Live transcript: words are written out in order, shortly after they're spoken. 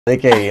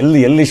ಅದಕ್ಕೆ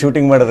ಎಲ್ಲಿ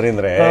ಶೂಟಿಂಗ್ ಮಾಡಿದ್ರಿ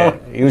ಅಂದ್ರೆ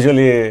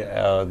ಯೂಶಲಿ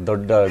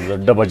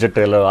ದೊಡ್ಡ ಬಜೆಟ್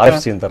ಎಲ್ಲ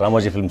RFC ಅಂತ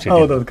ರಾಮೋಜಿ ಫಿಲ್ಮ್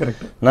ಸಿಟಿ,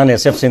 ನಾನು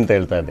SFC ಅಂತ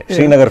ಹೇಳ್ತಾ ಇದ್ದೆ,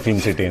 ಶ್ರೀನಗರ್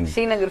ಫಿಲ್ಮ್ ಸಿಟಿ ಅಂತ.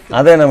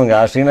 ಅದೇ ನಮ್ಗೆ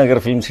ಆ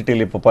ಶ್ರೀನಗರ್ ಫಿಲ್ಮ್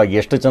ಸಿಟಿಲಿ ಪಾಪ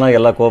ಎಷ್ಟು ಚೆನ್ನಾಗಿ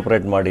ಎಲ್ಲ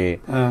ಕೋಆಪರೇಟ್ ಮಾಡಿ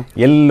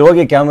ಎಲ್ಲಿ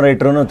ಹೋಗಿ ಕ್ಯಾಮ್ರಾ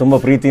ಇಟ್ರು ತುಂಬಾ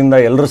ಪ್ರೀತಿಯಿಂದ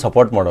ಎಲ್ಲರೂ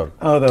ಸಪೋರ್ಟ್ ಮಾಡೋರು.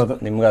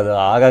 ನಿಮ್ಗೆ ಅದು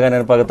ಆಗಾಗ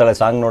ನೆನಪಾಗುತ್ತಾಳೆ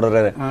ಸಾಂಗ್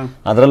ನೋಡಿದ್ರೆ.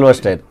 ಅದ್ರಲ್ಲೂ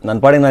ಅಷ್ಟೇ ನನ್ನ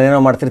ಪಾಡಿಗೆ ನಾನು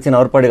ಏನೋ ಮಾಡ್ತಿರ್ತೀನಿ,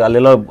 ಅವ್ರ ಪಾಡಿಗೆ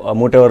ಅಲ್ಲೆಲ್ಲೋ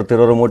ಮೂಟೆ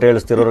ಹೊರ್ತಿರೋರು, ಮೂಟೆ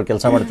ಇಳಿಸ್ತಿರೋರು,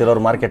 ಕೆಲಸ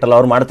ಮಾಡ್ತಿರೋರು, ಮಾರ್ಕೆಟ್ ಎಲ್ಲ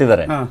ಅವ್ರು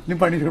ಮಾಡ್ತಿದ್ದಾರೆ.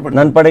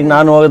 ನನ್ನ ಪಾಡಿಗೆ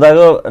ನಾನು ಹೋಗಿದಾಗ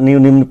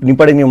ನಿಮ್ಮ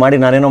ಪಾಡಿಗೆ ನೀವು ಮಾಡಿ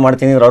ನಾನೇನೋ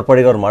ಮಾಡ್ತೀನಿ, ಅವ್ರ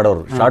ಪಾಡಿಗೆ ಅವ್ರು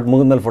ಮಾಡೋರು, ಶಾರ್ಟ್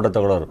ಮುಗಿದ್ಮೇಲೆ ಫೋಟೋ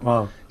ತಗೊಳ್ಳೋರು.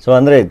 ಸೊ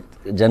ಅಂದ್ರೆ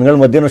ಜನಗಳ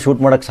ಮಧ್ಯೆ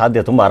ಶೂಟ್ ಮಾಡಕ್ ಸಾಧ್ಯ,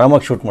 ತುಂಬಾ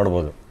ಆರಾಮಾಗಿ ಶೂಟ್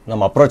ಮಾಡಬಹುದು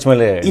ನಮ್ಮ ಅಪ್ರೋಚ್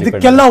ಮೇಲೆ.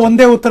 ಇದಕ್ಕೆಲ್ಲ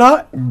ಒಂದೇ ಉತ್ತರ,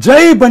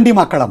 ಜೈ ಬಂಡಿ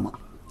ಮಕ್ಕಳಮ್ಮ.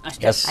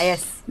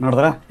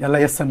 ನೋಡಿದ್ರ ಎಲ್ಲ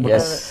ಎಸ್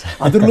ಅನ್ಬಿಟ್ಟು.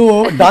 ಅದ್ರಲ್ಲೂ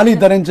ಡಾಲಿ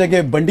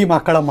ಧನಂಜಯ್ಗೆ ಬಂಡಿ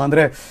ಮಕ್ಕಳಮ್ಮ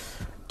ಅಂದ್ರೆ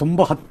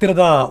ತುಂಬಾ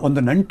ಹತ್ತಿರದ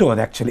ಒಂದು ನಂಟು.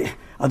 ಅದು ಆಕ್ಚುಲಿ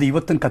ಅದು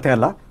ಇವತ್ತಿನ ಕತೆ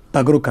ಅಲ್ಲ,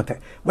 ಟಗರು ಕತೆ.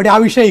 ಬಟ್ ಆ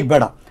ವಿಷಯ ಈಗ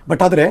ಬೇಡ.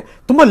 ಬಟ್ ಆದರೆ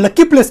ತುಂಬ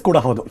ಲಕ್ಕಿ ಪ್ಲೇಸ್ ಕೂಡ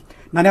ಹೌದು.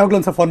 ನಾನು ಯಾವಾಗಲೂ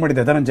ಒಂದ್ಸಲ ಫೋನ್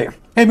ಮಾಡಿದ್ದೆ ಧನಂಜಯ್,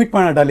 ಮಿಟ್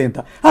ಮಾಡೋಣ ಡಾಲಿ ಅಂತ.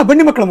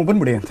 ಬಂಡಿ ಮಕ್ಕಳಮ್ಮ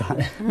ಬಂದ್ಬಿಡಿ ಅಂತ.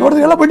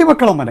 ನೋಡಿದ್ರೆ ಎಲ್ಲ ಬಂಡಿ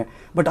ಮಕ್ಕಳಮ್ಮನೆ.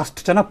 ಬಟ್ ಅಷ್ಟು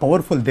ಚೆನ್ನಾಗಿ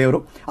ಪವರ್ಫುಲ್ ದೇವರು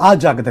ಆ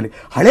ಜಾಗದಲ್ಲಿ.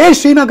 ಹಳೇ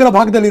ಶ್ರೀನಗರ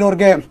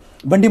ಭಾಗದಲ್ಲಿರೋರಿಗೆ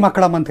ಬಂಡಿ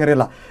ಮಕ್ಕಳಮ್ಮ ಅಂತ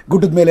ಕರೆಯಲ್ಲ,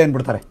 ಗುಡ್ಡದ ಮೇಲೆ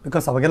ಏನ್ಬಿಡ್ತಾರೆ,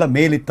 ಬಿಕಾಸ್ ಅವಾಗೆಲ್ಲ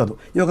ಮೇಲಿತ್ತದು.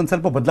 ಇವಾಗ ಒಂದು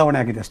ಸ್ವಲ್ಪ ಬದಲಾವಣೆ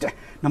ಆಗಿದೆ ಅಷ್ಟೇ.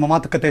 ನಮ್ಮ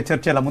ಮಾತುಕತೆ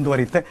ಚರ್ಚೆ ಎಲ್ಲ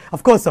ಮುಂದುವರಿಯುತ್ತೆ.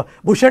 ಅಫ್ಕೋರ್ಸ್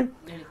ಭೂಷಣ್,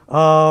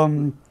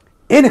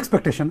 ಏನು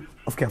ಎಕ್ಸ್ಪೆಕ್ಟೇಷನ್?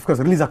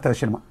 ಅಫ್ಕೋರ್ಸ್ ರಿಲೀಸ್ ಆಗ್ತದೆ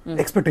ಸಿನಿಮಾ,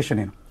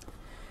 ಎಕ್ಸ್ಪೆಕ್ಟೇಷನ್ ಏನು?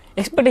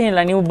 ಎಕ್ಸ್ಪೆಕ್ಟೇಷನ್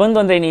ಇಲ್ಲ. ನೀವು ಬಂದು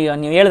ಅಂದ್ರೆ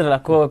ನೀವು ಹೇಳಿದ್ರಲ್ಲ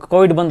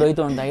ಕೋವಿಡ್ ಬಂದು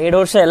ಹೋಯ್ತು ಅಂತ, 2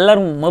 ವರ್ಷ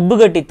ಎಲ್ಲರೂ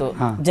ಮಬ್ಬುಗಟ್ಟಿತ್ತು.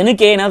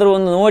 ಜನಕ್ಕೆ ಏನಾದ್ರು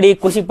ಒಂದು ನೋಡಿ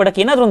ಖುಷಿ ಪಡಕ್ಕೆ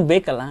ಏನಾದ್ರು ಒಂದು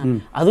ಬೇಕಲ್ಲ,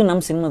 ಅದು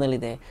ನಮ್ಮ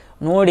ಸಿನಿಮಾದಲ್ಲಿದೆ.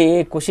 ನೋಡಿ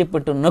ಖುಷಿ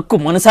ಪಟ್ಟು ನಕ್ಕು,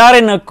 ಮನಸಾರೆ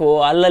ನಕ್ಕು,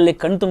 ಅಲ್ಲಲ್ಲಿ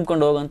ಕಣ್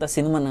ತುಂಬ್ಕೊಂಡು ಹೋಗುವಂತ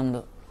ಸಿನಿಮಾ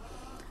ನಮ್ದು.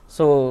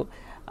 ಸೊ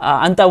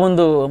ಅಂತ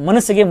ಒಂದು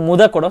ಮನಸ್ಸಿಗೆ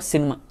ಮುದ ಕೊಡೋ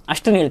ಸಿನಿಮಾ,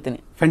 ಅಷ್ಟನ್ನು ಹೇಳ್ತೀನಿ.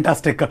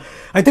 ಫ್ಯಾಂಟಾಸ್ಟಿಕ್.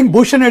 ಐ ಥಿಂಕ್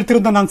ಭೂಷಣ್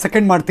ಹೇಳ್ತಿರೋದನ್ನ ನಾನು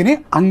ಸೆಕೆಂಡ್ ಮಾಡ್ತೀನಿ.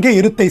 ಹಂಗೆ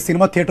ಇರುತ್ತೆ ಈ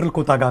ಸಿನಿಮಾ ಥಿಯೇಟ್ರಲ್ಲಿ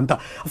ಕೂತಾಗ ಅಂತ.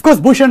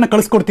 ಅಫ್ಕೋರ್ಸ್ ಭೂಷಣ್ನ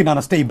ಕಳಿಸ್ಕೊಡ್ತೀನಿ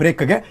ನಾನು ಅಷ್ಟೇ ಈ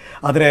ಬ್ರೇಕ್ಗೆ.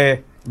 ಆದರೆ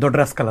ದೊಡ್ಡ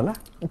ರಾಸ್ಕಲ್ ಅಲ್ಲ,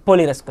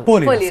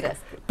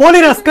 ಪೋಲಿ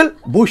ರಾಸ್ಕಲ್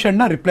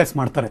ಭೂಷಣ್ನ ರಿಪ್ಲೇಸ್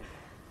ಮಾಡ್ತಾರೆ.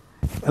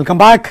 Welcome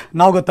back.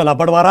 ನಾವು ಗೊತ್ತಲ್ಲ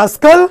ಬಡವ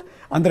ರಾಸ್ಕಲ್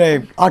ಅಂದರೆ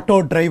ಆಟೋ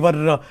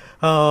ಡ್ರೈವರ್.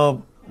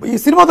 ಈ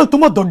ಸಿನಿಮಾದಲ್ಲಿ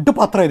ತುಂಬ ದೊಡ್ಡ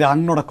ಪಾತ್ರ ಇದೆ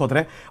ಹಂಗೆ ನೋಡಕ್ಕೆ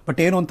ಹೋದರೆ. ಬಟ್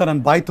ಏನು ಅಂತ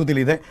ನನ್ನ ಬಾಯಿ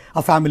ತುದಿಲಿದೆ, ಆ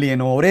ಫ್ಯಾಮಿಲಿ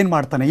ಏನು, ಅವ್ರೇನು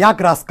ಮಾಡ್ತಾನೆ,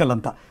 ಯಾಕೆ ರಾಸ್ಕಲ್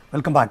ಅಂತ.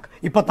 Welcome back.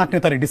 24ನೇ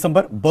ತಾರೀಕು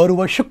ಡಿಸೆಂಬರ್ ಬರುವ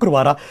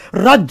ಶುಕ್ರವಾರ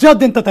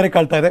ರಾಜ್ಯಾದ್ಯಂತ ತೆರೆ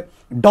ಕಾಳ್ತಾ ಇದೆ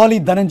ಡಾಲಿ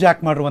ಧನಂಜಯ್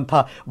ಆಕ್ಟ್ ಮಾಡಿರುವಂಥ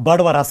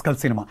ಬಡವ ರಾಸ್ಕಲ್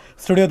ಸಿನಿಮಾ.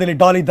 ಸ್ಟುಡಿಯೋದಲ್ಲಿ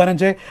ಡಾಲಿ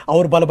ಧನಂಜಯ್,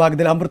 ಅವ್ರ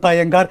ಬಲಭಾಗದಲ್ಲಿ ಅಮೃತ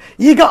ಅಯ್ಯಂಗಾರ್,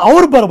 ಈಗ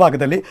ಅವ್ರ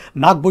ಬಲಭಾಗದಲ್ಲಿ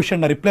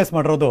ನಾಗಭೂಷಣ್ನ ರಿಪ್ಲೇಸ್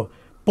ಮಾಡಿರೋದು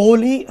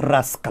ಪೋಲಿ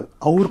ರಾಸ್ಕಲ್.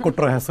 ಅವ್ರು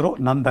ಕೊಟ್ಟಿರೋ ಹೆಸರು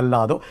ನಂದಲ್ಲ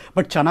ಅದು.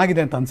 ಬಟ್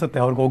ಚೆನ್ನಾಗಿದೆ ಅಂತ ಅನ್ಸುತ್ತೆ,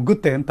 ಅವ್ರಿಗೆ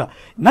ಒಗ್ಗುತ್ತೆ ಅಂತ.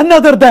 ನನ್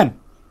other then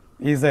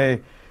is A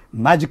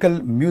magical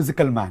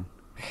musical man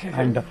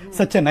and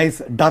such a nice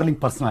darling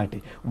personality.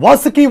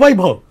 Vasuki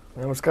Vaibhav.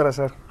 Namaskara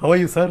sir. How are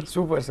you sir?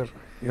 Super sir.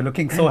 You're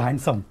looking so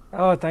handsome.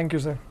 Oh, thank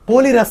you sir.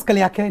 Poli Rascal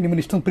ಯಾಕೆ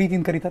ನಿಮ್ಮನ್ನ ಇಷ್ಟೊಂದು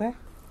ಪ್ರೀತಿಯಿಂದ ಕರೀತಾರೆ?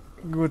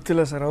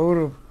 ಗೊತ್ತಿಲ್ಲ sir,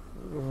 ಅವರು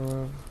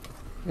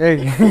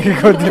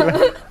ಗೊತ್ತಿಲ್ಲ.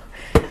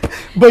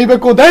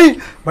 ಬೈಬೇಕು ದೈ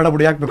ಬೇಡ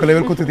ಬಿಡು, ಯಾಕೆ ಬೇಕು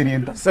ಲೆವೆಲ್ ಕೂತಿದ್ದೀನಿ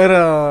ಅಂತ. ಸರ್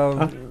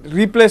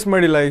ರೀಪ್ಲೇಸ್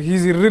ಮಾಡಿಲ್ಲ,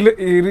 is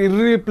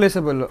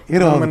ಇರ್ರಿಪ್ಲೇಸಬಲ್.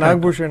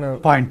 Nagabhushan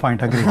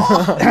point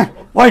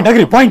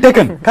agri point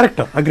taken,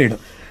 correct, agreed.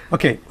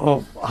 Okay,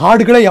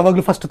 ಹಾಡುಗಳೇ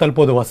ಯಾವಾಗಲೂ ಫಸ್ಟ್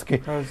ತಲುಪೋದು ವಾಸಕ್ಕೆ.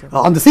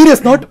 ಆನ್ ದ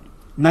ಸೀರಿಯಸ್ ನೋಟ್,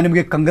 ನಾನು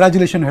ನಿಮಗೆ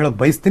ಕಂಗ್ರ್ಯಾಚುಲೇಷನ್ ಹೇಳೋಕೆ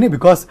ಬಯಸ್ತೀನಿ.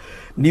 ಬಿಕಾಸ್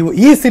ನೀವು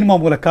ಈ ಸಿನಿಮಾ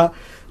ಮೂಲಕ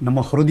ನಮ್ಮ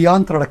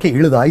ಹೃದಯಾಂತರಕ್ಕೆ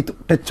ಇಳಿದಾಯಿತು,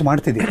 ಟಚ್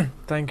ಮಾಡ್ತಿದ್ದೀವಿ.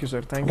 Thank you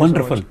sir.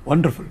 Wonderful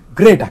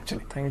great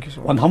actually. Thank you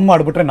sir. ಒಂದು ಹಮ್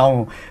ಮಾಡಿಬಿಟ್ರೆ ನಾವು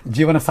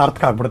ಜೀವನ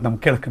ಸಾರ್ಥಕ ಆಗ್ಬಿಡುತ್ತೆ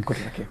ನಮ್ಗೆ ಕೇಳಕ್ಕೆ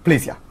ಕೊಡೋಕ್ಕೆ.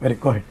 Please very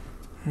go head.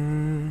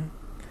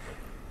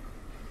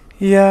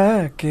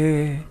 ಯಾಕೆ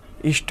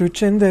ಇಷ್ಟು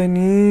ಚಂದ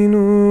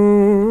ನೀನು,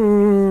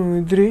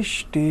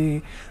 ದೃಷ್ಟಿ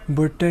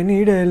ಬುಟ್ಟ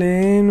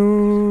ನೀಡಲೇನು,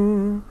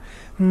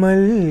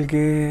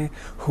 ಮಲ್ಗೆ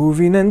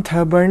ಹೂವಿನಂಥ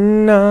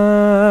ಬಣ್ಣ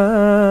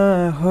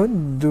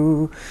ಹೊದ್ದು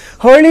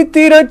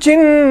ಹೊಳಿತಿರೋ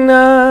ಚಿನ್ನ,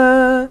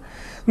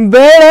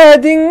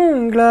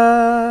 ಬೆಳದಿಂಗ್ಳ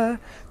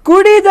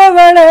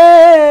ಕುಡಿದವಳೆ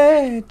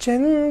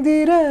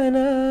ಚಂದಿರನ,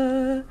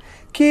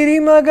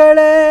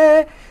 ಕಿರಿಮಗಳೇ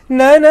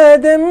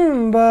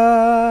ನನದೆಂಬ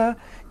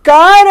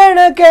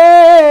ಕಾರಣಕ್ಕೆ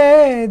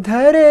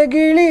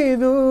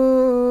ಧರೆಗಿಳಿದು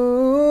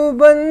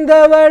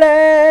ಬಂದವಳೆ,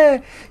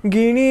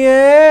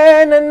 ಗಿಣಿಯೇ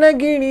ನನ್ನ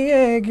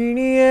ಗಿಣಿಯೇ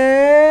ಗಿಣಿಯೇ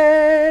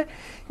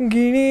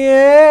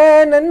ಗಿಣಿಯೇ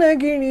ನನ್ನ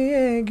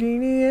ಗಿಣಿಯೇ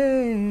ಗಿಣಿಯೇ.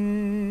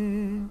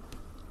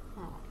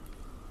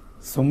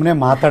 ಸುಮ್ಮನೆ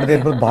ಮಾತಾಡದೇ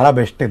ಇರ್ಬೋದು, ಭಾಳ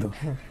ಬೆಸ್ಟ್ ಇದು.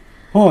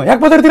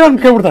 ಯಾಕೆ ಮಾತಾಡ್ತೀರಾ ಅಂತ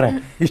ಕೇಳ್ಬಿಡ್ತಾರೆ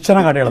ಇಷ್ಟು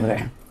ಚೆನ್ನಾಗಿ ಹಾಡು ಹೇಳಿದ್ರೆ.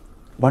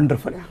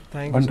 Wonderful,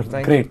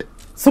 great,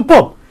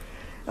 super.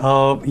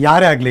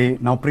 ಯಾರೇ ಆಗಲಿ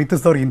ನಾವು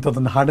ಪ್ರೀತಿಸಿದವ್ರಿಗೆ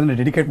ಇಂಥದ್ದೊಂದು ಹಾಡನ್ನು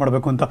ಡೆಡಿಕೇಟ್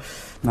ಮಾಡಬೇಕು ಅಂತ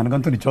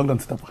ನನಗಂತೂ ನಿಜವಾಗ್ಲೂ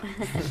ಅನ್ಸುತ್ತಪ್ಪ.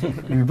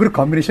 ನೀವಿಬ್ಬರು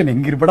ಕಾಂಬಿನೇಷನ್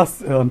ಹೆಂಗಿರ್ಬೇಡ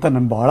ಅಂತ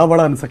ನಾನು ಭಾಳ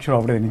ಅನ್ಸಕ್ಕೆ ಶುರು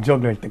ಆಗ್ಬಿಟ್ಟಿದೆ,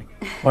 ನಿಜವಾಗ್ಲೂ ಹೇಳ್ತೀನಿ.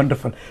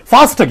 ವಂಡರ್ಫುಲ್.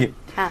 ಫಾಸ್ಟ್ ಆಗಿ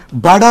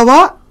ಬಡವ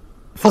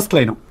first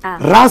line,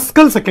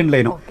 rascal second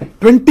line.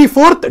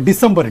 24th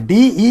December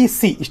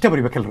DEC ಇಷ್ಟೇ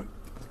ಬರೀಬೇಕೆಲ್ಲರೂ,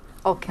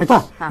 ಆಯ್ತಾ?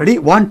 ರೆಡಿ,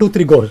 1 2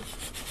 3 ಗೋ.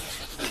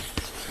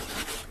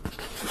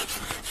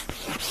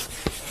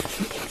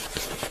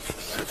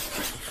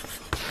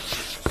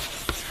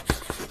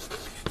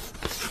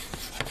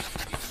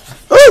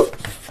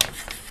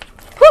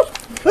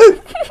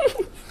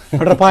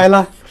 ನೋಡ್ರಪ್ಪ ಎಲ್ಲ,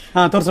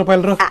 ತೋರ್ಸ್ರಪ್ಪ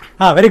ಎಲ್ಲರೂ.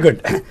 Very good.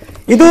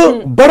 ಇದು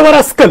ಬಡವ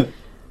ರಾಸ್ಕಲ್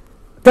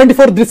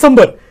 24th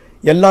ಡಿಸೆಂಬರ್.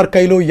 ಎಲ್ಲರ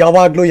ಕೈಲೂ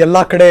ಯಾವಾಗ್ಲೂ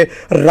ಎಲ್ಲಾ ಕಡೆ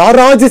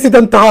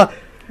ರಾರಾಜಿಸಿದಂತಹ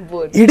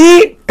ಇಡೀ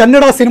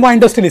ಕನ್ನಡ ಸಿನಿಮಾ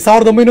ಇಂಡಸ್ಟ್ರಿಲಿ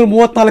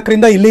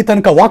 1934ರಿಂದ ಇಲ್ಲಿ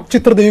ತನಕ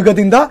ವಾಕ್ಚಿತ್ರದ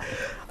ಯುಗದಿಂದ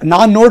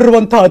ನಾನು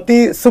ನೋಡಿರುವಂಥ ಅತಿ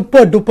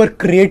ಸೂಪರ್ ಡೂಪರ್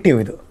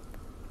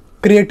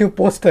ಕ್ರಿಯೇಟಿವ್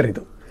ಪೋಸ್ಟರ್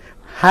ಇದು.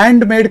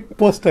 ಹ್ಯಾಂಡ್ ಮೇಡ್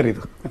ಪೋಸ್ಟರ್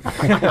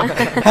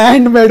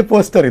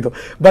ಇದು.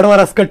 ಬಡವ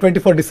ರಾಸ್ಕಲ್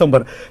 24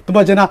 ಡಿಸೆಂಬರ್. ತುಂಬ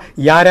ಜನ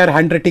ಯಾರ್ಯಾರ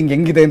ಹ್ಯಾಂಡ್ ರೈಟಿಂಗ್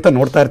ಹೆಂಗಿದೆ ಅಂತ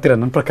ನೋಡ್ತಾ ಇರ್ತೀರ.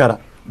 ನನ್ನ ಪ್ರಕಾರ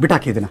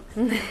ಬಿಟ್ಟಾಕಿದ್ದೀನ.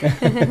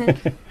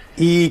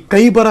 ಈ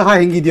ಕೈ ಬರಹ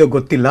ಹೆಂಗಿದೆಯೋ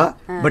ಗೊತ್ತಿಲ್ಲ,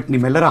 ಬಟ್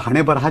ನಿಮ್ಮೆಲ್ಲರ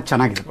ಹಣೆ ಬರಹ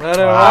ಚೆನ್ನಾಗಿದೆ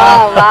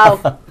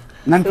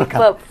ನನ್ನ ಪ್ರಕಾರ.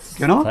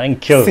 ಏನೋ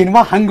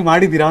ಸಿನಿಮಾ ಹಂಗ್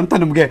ಮಾಡಿದೀರಾ ಅಂತ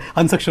ನಮ್ಗೆ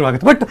ಅನ್ಸಕ್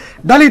ಶುರುವಾಗುತ್ತೆ. ಬಟ್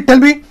ಡಾಲಿ,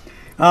 ಟೆಲ್ ಮಿ,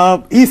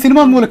 ಈ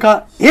ಸಿನಿಮಾ ಮೂಲಕ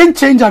ಏನ್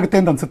ಚೇಂಜ್ ಆಗುತ್ತೆ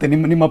ಅಂತ ಅನ್ಸುತ್ತೆ?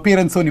 ನಿಮ್ಮ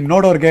ಅಪಿಯರೆನ್ಸು, ನಿಮ್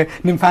ನೋಡೋರ್ಗೆ,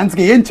 ನಿಮ್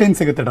ಫ್ಯಾನ್ಸ್ಗೆ ಏನ್ ಚೇಂಜ್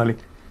ಸಿಗುತ್ತೆ ಡಾಲಿ?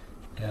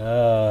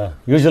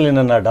 ಯೂಶಲಿ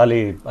ನನ್ನ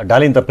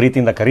ಡಾಲಿ ಅಂತ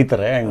ಪ್ರೀತಿಯಿಂದ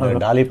ಕರೀತಾರೆ. ಅಂಡ್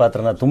ಡಾಲಿ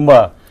ಪಾತ್ರನ ತುಂಬಾ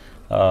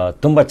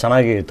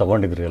ಚೆನ್ನಾಗಿ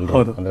ತಗೊಂಡಿದ್ರು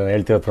ಎಲ್ಲರೂ. ಅಂದ್ರೆ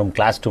ಹೇಳ್ತೀವಿ ಫ್ರಮ್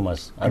ಕ್ಲಾಸ್ ಟು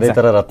ಮಾಸ್. ಅದೇ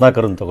ತರ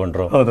ರತ್ನಾಕರನ್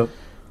ತಗೊಂಡ್ರು.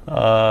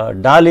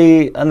 ಡಾಲಿ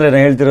ಅಂದ್ರೆ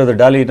ನಾನು ಹೇಳ್ತಿರೋದು,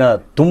 ಡಾಲಿನ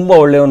ತುಂಬಾ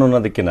ಒಳ್ಳೆಯವನು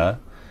ಅನ್ನೋದಕ್ಕಿಂತ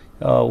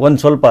ಒಂದು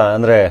ಸ್ವಲ್ಪ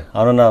ಅಂದರೆ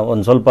ಅವನನ್ನು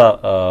ಒಂದು ಸ್ವಲ್ಪ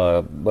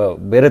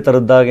ಬೇರೆ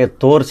ಥರದ್ದಾಗೆ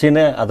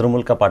ತೋರಿಸಿನೇ ಅದ್ರ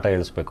ಮೂಲಕ ಪಾಠ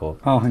ಹೇಳಿಸ್ಬೇಕು.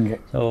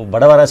 ಸೊ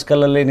ಬಡವ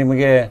ರಾಸ್ಕಲಲ್ಲಿ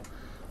ನಿಮಗೆ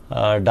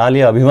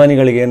ಡಾಲಿಯ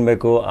ಅಭಿಮಾನಿಗಳಿಗೆ ಏನು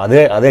ಬೇಕು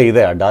ಅದೇ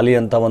ಇದೆ. ಆ ಡಾಲಿ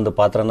ಅಂತ ಒಂದು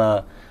ಪಾತ್ರನ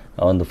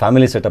ಒಂದು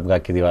ಫ್ಯಾಮಿಲಿ ಸೆಟಪ್ಗೆ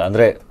ಹಾಕಿದೀವ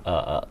ಅಂದರೆ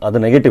ಅದು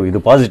ನೆಗೆಟಿವ್, ಇದು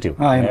ಪಾಸಿಟಿವ್.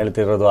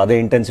 ಹೇಳ್ತಿರೋದು ಅದೇ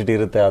ಇಂಟೆನ್ಸಿಟಿ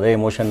ಇರುತ್ತೆ, ಅದೇ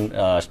ಎಮೋಷನ್,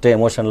 ಅಷ್ಟೇ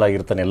ಎಮೋಷನಲ್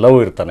ಆಗಿರ್ತಾನೆ, ಎಲ್ಲವೂ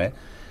ಇರ್ತಾನೆ.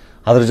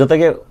 ಅದ್ರ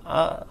ಜೊತೆಗೆ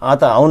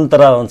ಅವನ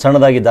ಥರ ಒಂದು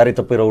ಸಣ್ಣದಾಗಿ ದಾರಿ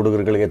ತಪ್ಪಿರೋ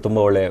ಹುಡುಗರುಗಳಿಗೆ ತುಂಬ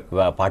ಒಳ್ಳೆ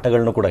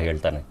ಪಾಠಗಳನ್ನು ಕೂಡ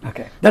ಹೇಳ್ತಾನೆ.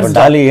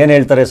 ಡಾಲಿ ಏನ್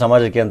ಹೇಳ್ತಾರೆ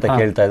ಸಮಾಜಕ್ಕೆ ಅಂತ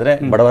ಕೇಳ್ತಾ ಇದ್ರೆ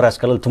ಬಡವ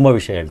ರಾಸ್ಕಲ್ ಅಲ್ಲಿ ತುಂಬಾ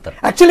ವಿಷಯ ಹೇಳ್ತಾರೆ.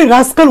 ಆಕ್ಚುಲಿ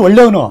ರಾಸ್ಕಲ್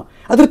ಒಳ್ಳೆಯವನು,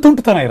 ಅದ್ರ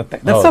ತುಂಟತನ ಇರುತ್ತೆ.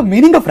 That's the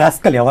meaning of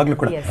rascal. ಯಾವಾಗಲೂ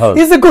ಕೂಡ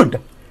ಈಸ್ ಅ ಗುಡ್,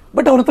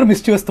 ಬಟ್ ಅವನ ಹತ್ರ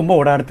ಮಿಸ್ಚಿವಸ್ ತುಂಬಾ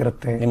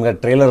ಓಡಾಡ್ತಿರುತ್ತೆ. ನಿಮ್ಗೆ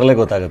ಟ್ರೈಲರ್ ಅಲ್ಲೇ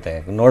ಗೊತ್ತಾಗುತ್ತೆ,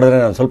 ನೋಡಿದ್ರೆ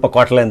ನಾನು ಸ್ವಲ್ಪ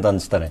ಕ್ವಾಟ್ಲೆ ಅಂತ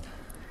ಅನ್ಸ್ತಾನೆ.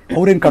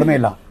 ಅವ್ರೇನ್ ಕಡಿಮೆ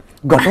ಇಲ್ಲ,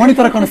 ಗಟ್ವಾಣಿ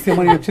ತರ ಕಾಣಿಸ್ತೀಯ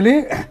ಮನೆ. ಆಕ್ಚುಲಿ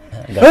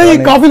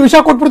ಕಾಫಿ ವಿಷ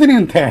ಕೊಟ್ಬಿಡ್ತೀನಿ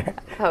ಅಂತೆ,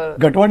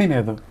 ಗಟ್ವಾಣಿನೇ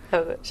ಅದು.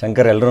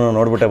 ಶಂಕರ್ ಎಲ್ಲರೂ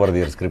ನೋಡ್ಬಿಟ್ಟೆ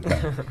ಬರ್ದಿದ್ರು script.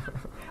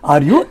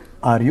 Are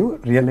you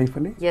real life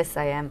ಅಲ್ಲಿ? S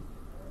I am.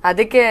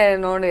 ಅದಕ್ಕೆ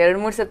ನೋಡಿ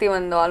 2-3 ಸತಿ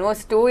ಒಂದು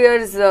ಆಲ್ಮೋಸ್ಟ್ 2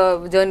 years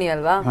ಜರ್ನಿ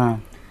ಅಲ್ವಾ.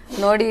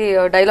 ನೋಡಿ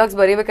ಡೈಲಾಗ್ಸ್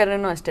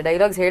ಬರೀಬೇಕಾದ್ರೂ ಅಷ್ಟೇ,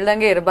 ಡೈಲಾಗ್ಸ್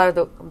ಹೇಳ್ದಂಗೆ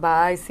ಇರಬಾರ್ದು,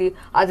 ಬಾಯಿಸಿ.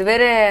 ಅದು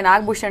ಬೇರೆ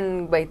ನಾಗಭೂಷಣ್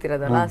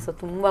ಬೈತಿರೋದಲ್ಲ, ಸೊ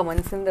ತುಂಬಾ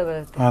ಮನಸ್ಸಿಂದ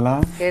ಬರುತ್ತೆ,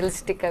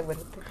 ರಿಯಲಿಸ್ಟಿಕ್ ಆಗಿ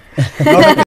ಬರುತ್ತೆ.